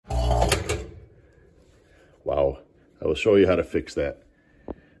Wow, I will show you how to fix that.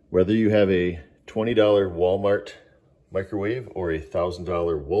 Whether you have a $20 Walmart microwave or a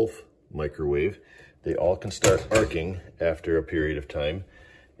 $1,000 Wolf microwave, they all can start arcing after a period of time,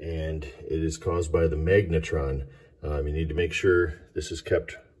 and it is caused by the magnetron. You need to make sure this is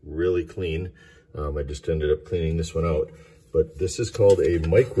kept really clean. I just ended up cleaning this one out, but this is called a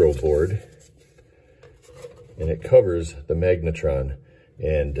micro board, and it covers the magnetron.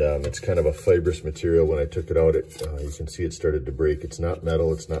 And it's kind of a fibrous material. When I took it out, you can see it started to break. It's not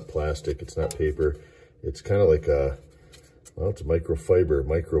metal, it's not plastic, it's not paper. It's kind of like it's a microfiber,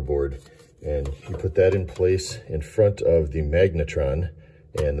 micro board. And you put that in place in front of the magnetron,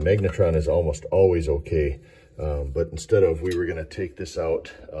 and the magnetron is almost always okay. But instead of, we were gonna take this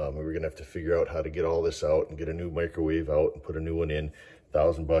out, we were gonna have to figure out how to get all this out and get a new microwave out and put a new one in,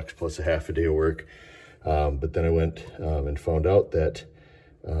 $1,000 plus a half a day of work. But then I went and found out that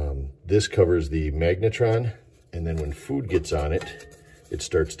this covers the magnetron, and then when food gets on it, it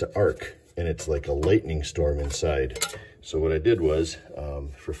starts to arc, and it's like a lightning storm inside. So what I did was,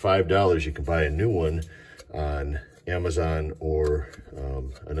 for $5, you can buy a new one on Amazon or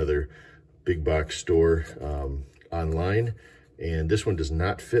another big box store online. And this one does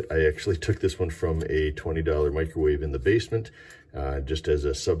not fit. I actually took this one from a $20 microwave in the basement, just as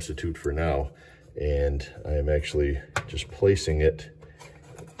a substitute for now. And I am actually just placing it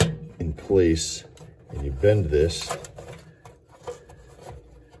in place, and you bend this.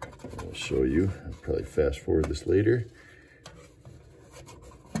 I'll show you. I'll probably fast forward this later.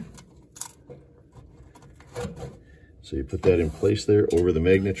 So you put that in place there over the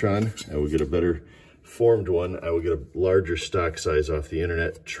magnetron. I will get a better formed one. I will get a larger stock size off the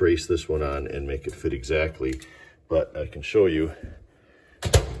internet, trace this one on, and make it fit exactly. But I can show you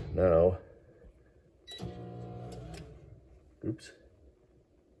now. Oops.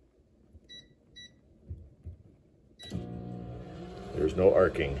 There's no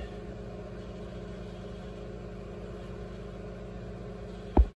arcing.